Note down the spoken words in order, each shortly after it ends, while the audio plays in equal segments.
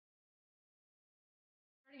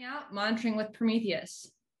Out monitoring with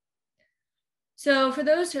Prometheus. So for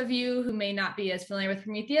those of you who may not be as familiar with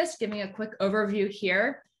Prometheus, giving a quick overview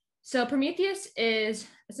here. So Prometheus is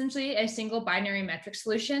essentially a single binary metric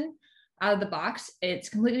solution out of the box. It's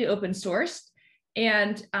completely open sourced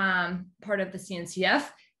and part of the CNCF.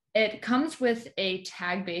 It comes with a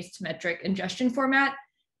tag-based metric ingestion format,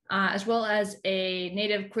 as well as a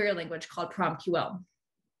native query language called PromQL.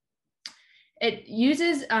 It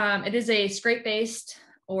is a scrape-based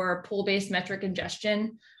or pool-based metric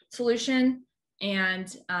ingestion solution.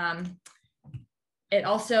 And it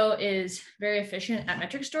also is very efficient at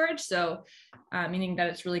metric storage. So meaning that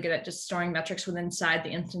it's really good at just storing metrics within inside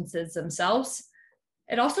the instances themselves.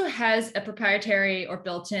 It also has a proprietary or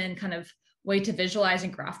built-in kind of way to visualize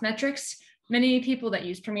and graph metrics. Many people that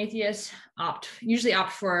use Prometheus usually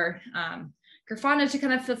opt for Grafana to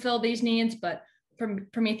kind of fulfill these needs, but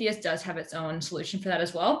Prometheus does have its own solution for that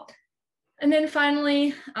as well. And then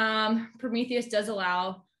finally, Prometheus does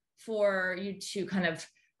allow for you to kind of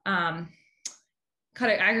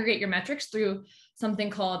aggregate your metrics through something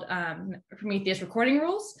called Prometheus recording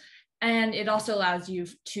rules. And it also allows you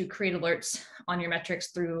to create alerts on your metrics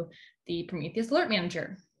through the Prometheus Alert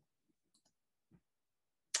Manager.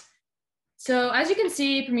 So as you can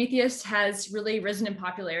see, Prometheus has really risen in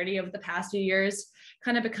popularity over the past few years,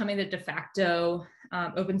 kind of becoming the de facto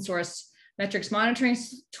open source metrics monitoring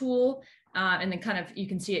tool. And then you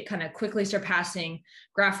can see it kind of quickly surpassing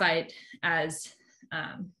Graphite as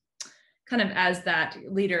as that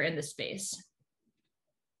leader in the space.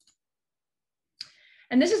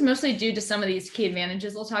 And this is mostly due to some of these key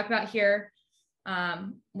advantages we'll talk about here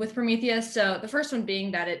with Prometheus. So the first one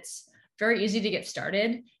being that it's very easy to get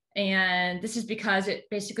started. And this is because it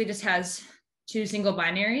basically just has two single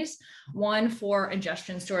binaries, one for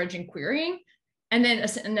ingestion, storage, and querying, and then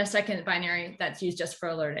a second binary that's used just for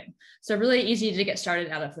alerting. So really easy to get started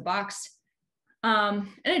out of the box. In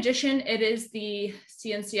addition, it is the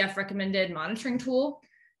CNCF recommended monitoring tool.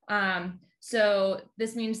 So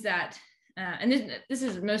this means that, and this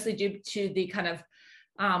is mostly due to the kind of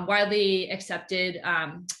widely accepted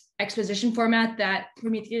exposition format that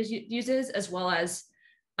Prometheus uses, as well as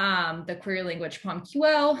the query language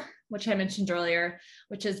PromQL, which I mentioned earlier,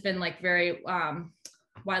 which has been very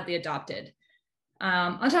widely adopted.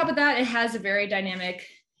 On top of that, it has a very dynamic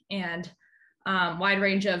and wide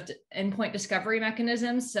range of endpoint discovery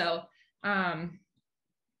mechanisms. So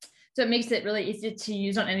it makes it really easy to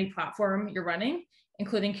use on any platform you're running,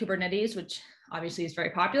 including Kubernetes, which obviously is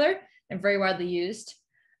very popular and very widely used.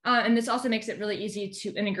 And this also makes it really easy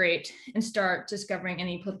to integrate and start discovering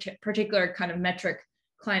any particular kind of metric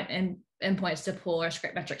client and endpoints to pull or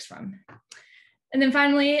scrape metrics from. And then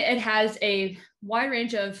finally, it has a wide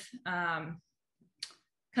range of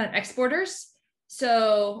kind of exporters,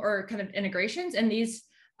 or kind of integrations, and these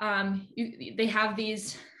they have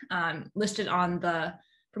these listed on the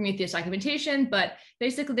Prometheus documentation, but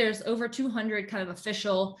basically there's over 200 kind of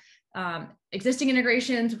official existing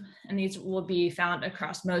integrations, and these will be found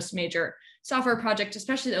across most major software projects,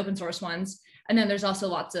 especially the open source ones. And then there's also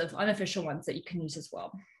lots of unofficial ones that you can use as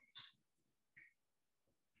well.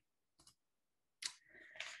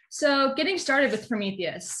 So getting started with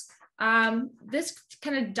Prometheus. This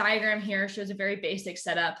kind of diagram here shows a very basic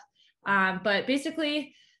setup, but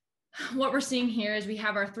basically what we're seeing here is we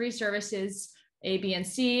have our three services, A, B, and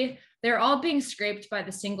C. They're all being scraped by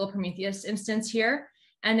the single Prometheus instance here.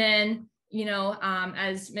 And then,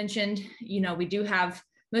 as mentioned, we do have,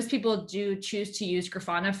 most people do choose to use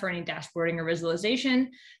Grafana for any dashboarding or visualization.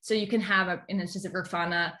 So you can have an instance of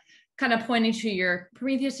Grafana kind of pointing to your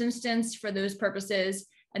Prometheus instance for those purposes.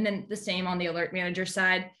 And then the same on the alert manager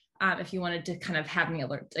side, if you wanted to kind of have any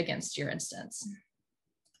alert against your instance.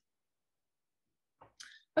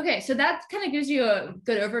 Okay, so that kind of gives you a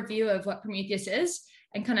good overview of what Prometheus is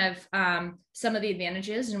and kind of some of the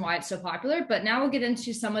advantages and why it's so popular. But now we'll get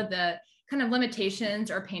into some of the kind of limitations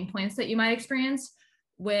or pain points that you might experience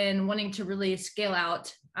when wanting to really scale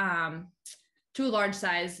out to a large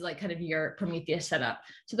size, like kind of your Prometheus setup.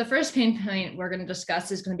 So the first pain point we're going to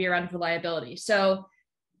discuss is going to be around reliability. So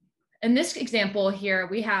in this example here,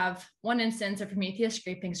 we have one instance of Prometheus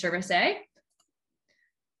scraping service A.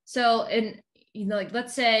 So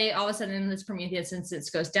let's say all of a sudden this Prometheus instance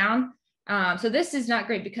goes down. So this is not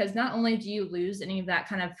great because not only do you lose any of that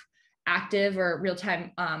kind of active or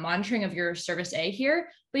real-time monitoring of your service A here,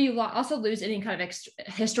 but you also lose any kind of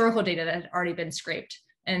historical data that had already been scraped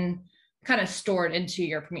and kind of stored into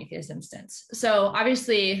your Prometheus instance. So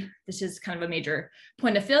obviously this is kind of a major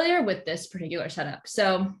point of failure with this particular setup.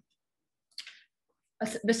 So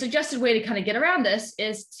the suggested way to kind of get around this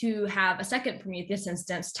is to have a second Prometheus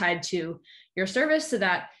instance tied to your service so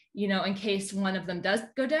that, in case one of them does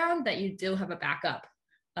go down, that you do have a backup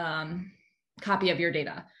copy of your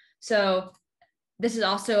data. So this is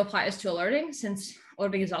also applies to alerting, since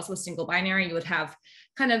alerting is also a single binary. You would have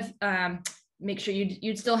kind of make sure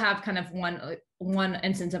you'd still have kind of one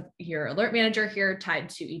instance of your alert manager here tied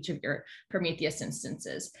to each of your Prometheus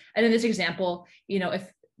instances. And in this example,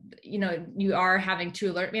 if you are having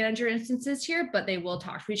 2 alert manager instances here, but they will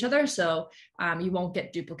talk to each other, so you won't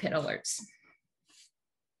get duplicate alerts.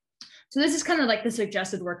 So this is kind of like the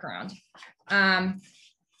suggested workaround.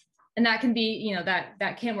 And that can be,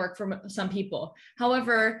 that can work for some people.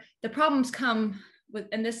 However, the problems come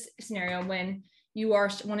in this scenario when you are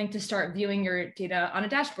wanting to start viewing your data on a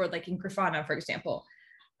dashboard, like in Grafana, for example.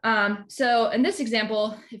 So in this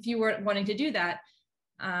example, if you were wanting to do that,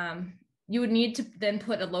 you would need to then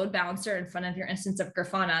put a load balancer in front of your instance of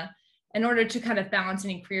Grafana in order to kind of balance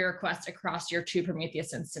any query requests across your 2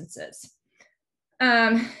 Prometheus instances.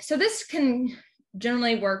 So this can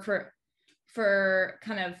generally work for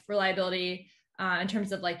kind of reliability in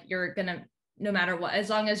terms of like you're gonna, no matter what, as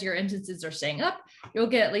long as your instances are staying up, you'll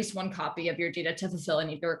get at least 1 copy of your data to fulfill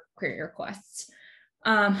any of your query requests.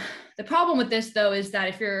 The problem with this though is that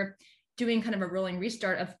if you're doing kind of a rolling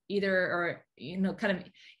restart of either, or kind of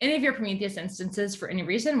any of your Prometheus instances for any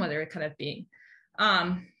reason, whether it kind of being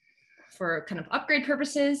for kind of upgrade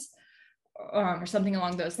purposes or something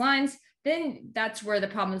along those lines, then that's where the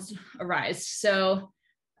problems arise. So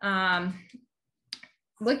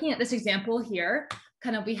looking at this example here,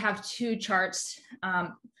 kind of we have 2 charts,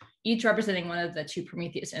 each representing one of the 2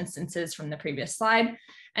 Prometheus instances from the previous slide.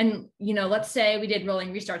 And, let's say we did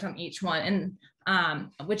rolling restarts on each one, and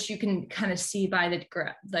which you can kind of see by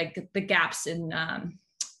the gaps in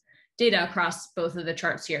data across both of the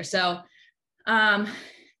charts here. So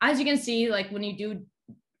as you can see, like when you do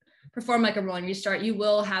perform like a rolling restart, you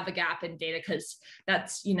will have a gap in data because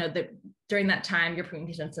that's, during that time, your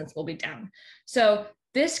Prometheus instance will be down. So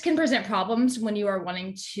this can present problems when you are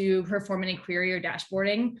wanting to perform any query or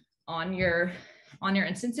dashboarding on your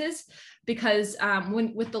instances, because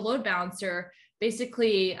with the load balancer,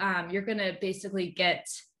 basically you're going to basically get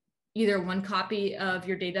either 1 copy of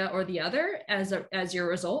your data or the other as your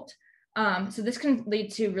result. So this can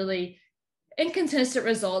lead to really inconsistent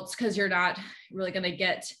results because you're not really going to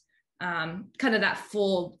get kind of that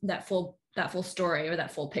full story or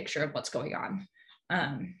that full picture of what's going on.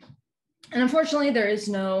 And unfortunately, there is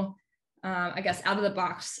no, I guess, out of the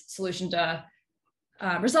box solution to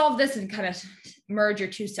resolve this and kind of merge your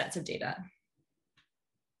 2 sets of data.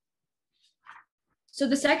 So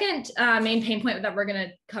the second main pain point that we're going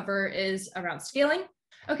to cover is around scaling.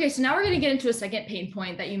 Okay, so now we're going to get into a second pain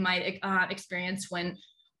point that you might experience when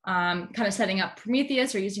kind of setting up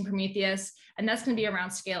Prometheus or using Prometheus, and that's going to be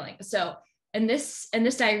around scaling. So in this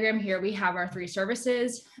diagram here, we have our 3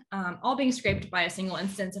 services, all being scraped by a single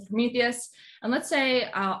instance of Prometheus. And let's say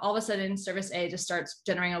all of a sudden service A just starts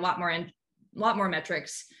generating a lot more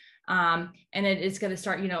metrics, and it is going to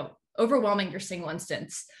start, overwhelming your single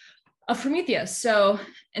instance of Prometheus. So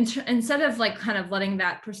instead of like kind of letting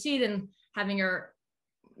that proceed and having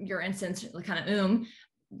your instance kind of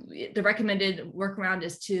the recommended workaround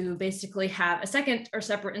is to basically have a second or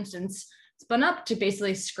separate instance spun up to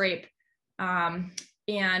basically scrape and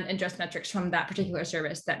ingest metrics from that particular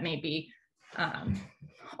service that may be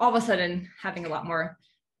all of a sudden having a lot more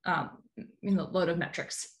load of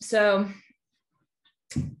metrics. So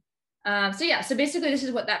so basically this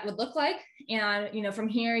is what that would look like. And, from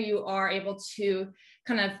here you are able to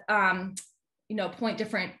kind of, point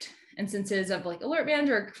different instances of like alert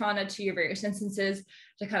manager or Grafana to your various instances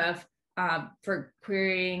to kind of for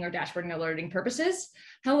querying or dashboarding alerting purposes.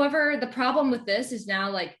 However, the problem with this is now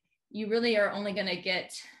like you really are only going to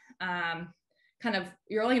get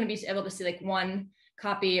you're only going to be able to see like 1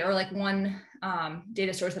 copy or like 1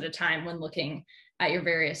 data source at a time when looking at your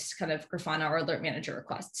various kind of Grafana or alert manager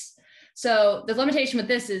requests. So the limitation with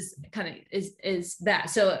this is that.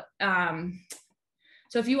 So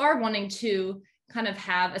so if you are wanting to kind of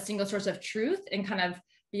have a single source of truth and kind of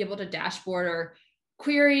be able to dashboard or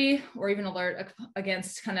query or even alert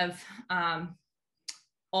against kind of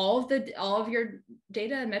all of your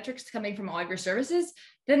data and metrics coming from all of your services,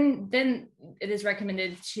 then it is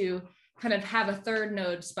recommended to kind of have a 3rd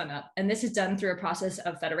node spun up. And this is done through a process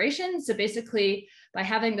of federation. So basically by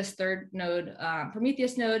having this 3rd node,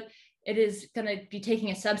 Prometheus node, it is going to be taking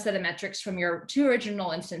a subset of metrics from your 2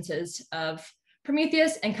 original instances of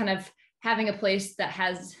Prometheus and kind of having a place that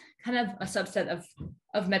has kind of a subset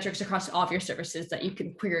of metrics across all of your services that you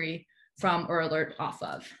can query from or alert off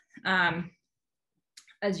of.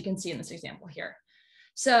 as you can see in this example here.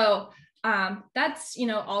 So that's,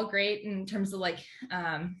 all great in terms of like,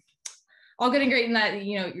 all good and great in that,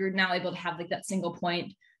 you're now able to have like that single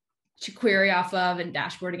point to query off of and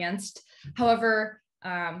dashboard against. However,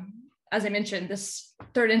 as I mentioned, this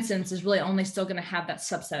third instance is really only still going to have that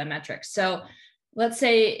subset of metrics. So let's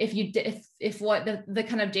say if what the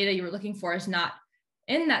kind of data you were looking for is not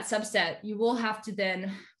in that subset, you will have to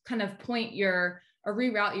then kind of point or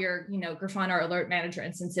reroute your, Grafana or Alert Manager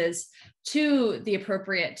instances to the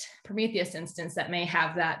appropriate Prometheus instance that may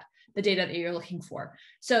have the data that you're looking for.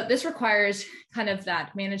 So this requires kind of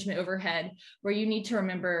that management overhead where you need to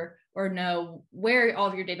remember or know where all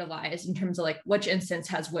of your data lies in terms of like which instance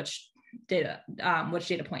has which data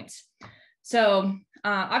points. So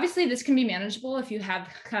obviously this can be manageable if you have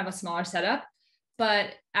kind of a smaller setup,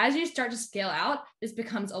 but as you start to scale out, this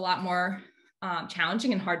becomes a lot more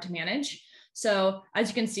challenging and hard to manage. So as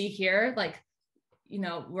you can see here, like,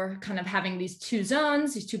 we're kind of having these two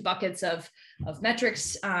zones, these two buckets of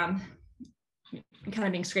metrics kind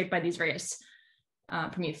of being scraped by these various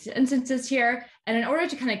Prometheus instances here. And in order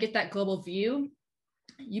to kind of get that global view,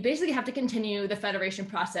 you basically have to continue the federation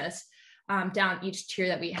process down each tier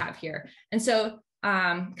that we have here. And so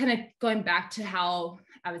kind of going back to how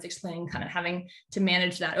I was explaining, kind of having to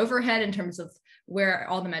manage that overhead in terms of where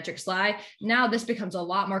all the metrics lie. Now this becomes a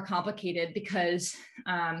lot more complicated because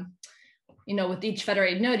with each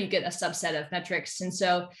federated node, you get a subset of metrics. And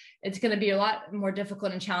so it's going to be a lot more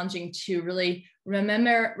difficult and challenging to really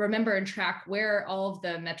remember and track where all of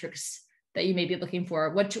the metrics that you may be looking for,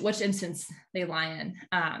 which instance they lie in,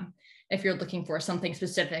 if you're looking for something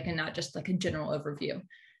specific and not just like a general overview.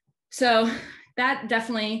 So that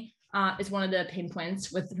definitely is one of the pain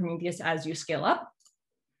points with Prometheus as you scale up.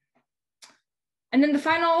 And then the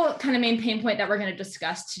final kind of main pain point that we're going to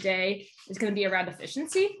discuss today is going to be around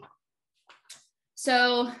efficiency.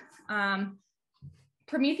 So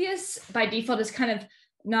Prometheus by default is kind of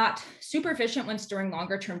not super efficient when storing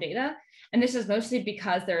longer term data. And this is mostly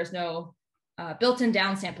because there is no built-in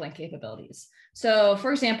downsampling capabilities. So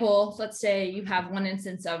for example, let's say you have one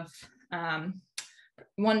instance of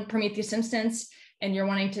one Prometheus instance, and you're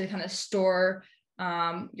wanting to kind of store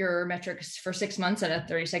your metrics for 6 months at a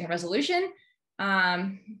 30-second resolution.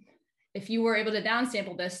 If you were able to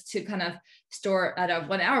downsample this to kind of store at a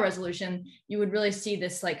 1 hour resolution, you would really see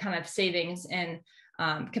this like kind of savings in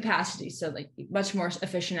capacity. So like much more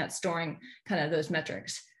efficient at storing kind of those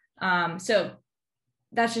metrics. So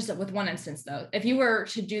that's just with one instance though. If you were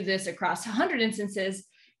to do this across 100 instances,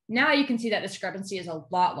 now you can see that discrepancy is a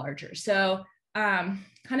lot larger. So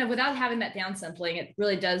kind of without having that downsampling, it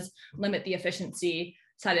really does limit the efficiency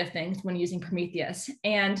side of things when using Prometheus.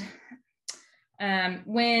 And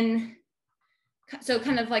so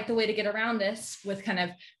kind of like the way to get around this with kind of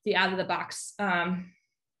the out of the box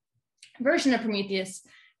version of Prometheus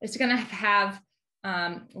is going to have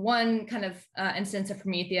one kind of instance of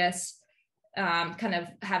Prometheus kind of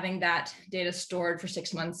having that data stored for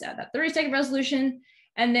 6 months at that 30-second resolution,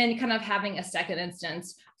 and then kind of having a second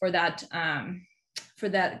instance for that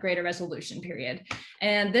greater resolution period.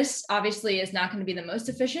 And this obviously is not going to be the most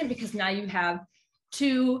efficient because now you have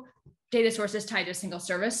two data sources tied to a single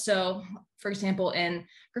service. So for example, in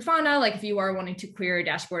Grafana, like if you are wanting to query a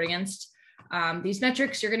dashboard against these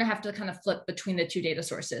metrics, you're going to have to kind of flip between the two data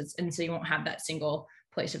sources. And so you won't have that single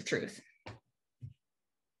place of truth.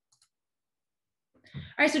 All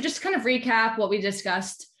right, so just to kind of recap what we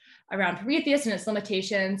discussed around Prometheus and its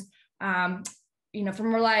limitations. From a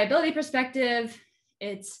reliability perspective,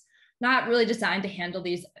 it's not really designed to handle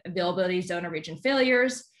these availability zone or region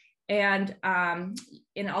failures. And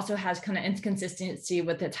it also has kind of inconsistency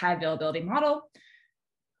with its high availability model.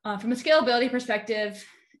 From a scalability perspective,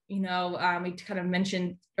 we kind of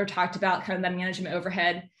mentioned or talked about kind of the management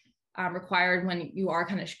overhead required when you are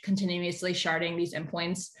kind of continuously sharding these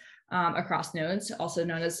endpoints across nodes, also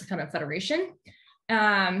known as kind of federation.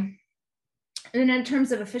 And then in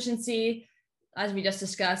terms of efficiency, as we just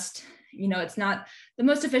discussed, it's not the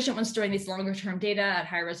most efficient when storing these longer term data at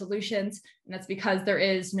higher resolutions. And that's because there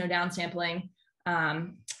is no downsampling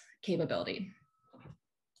capability.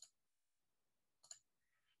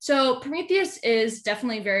 So Prometheus is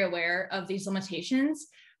definitely very aware of these limitations.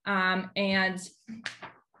 And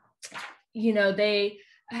they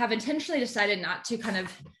have intentionally decided not to kind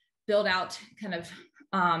of build out kind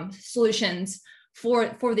of solutions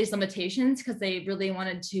for these limitations, because they really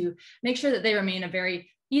wanted to make sure that they remain a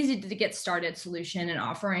very easy to get started solution and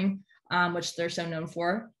offering, which they're so known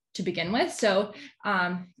for to begin with. So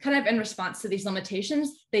kind of in response to these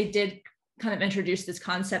limitations, they did kind of introduce this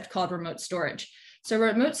concept called remote storage. So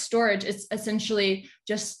remote storage is essentially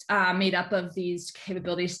just made up of these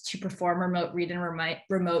capabilities to perform remote read and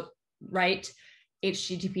remote write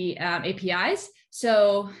HTTP APIs.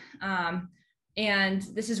 So, and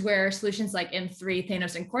this is where solutions like M3,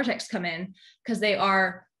 Thanos, and Cortex come in, because they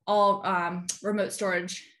are all remote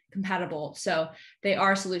storage compatible. So they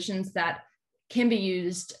are solutions that can be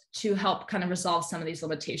used to help kind of resolve some of these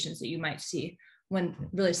limitations that you might see when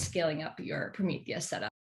really scaling up your Prometheus setup.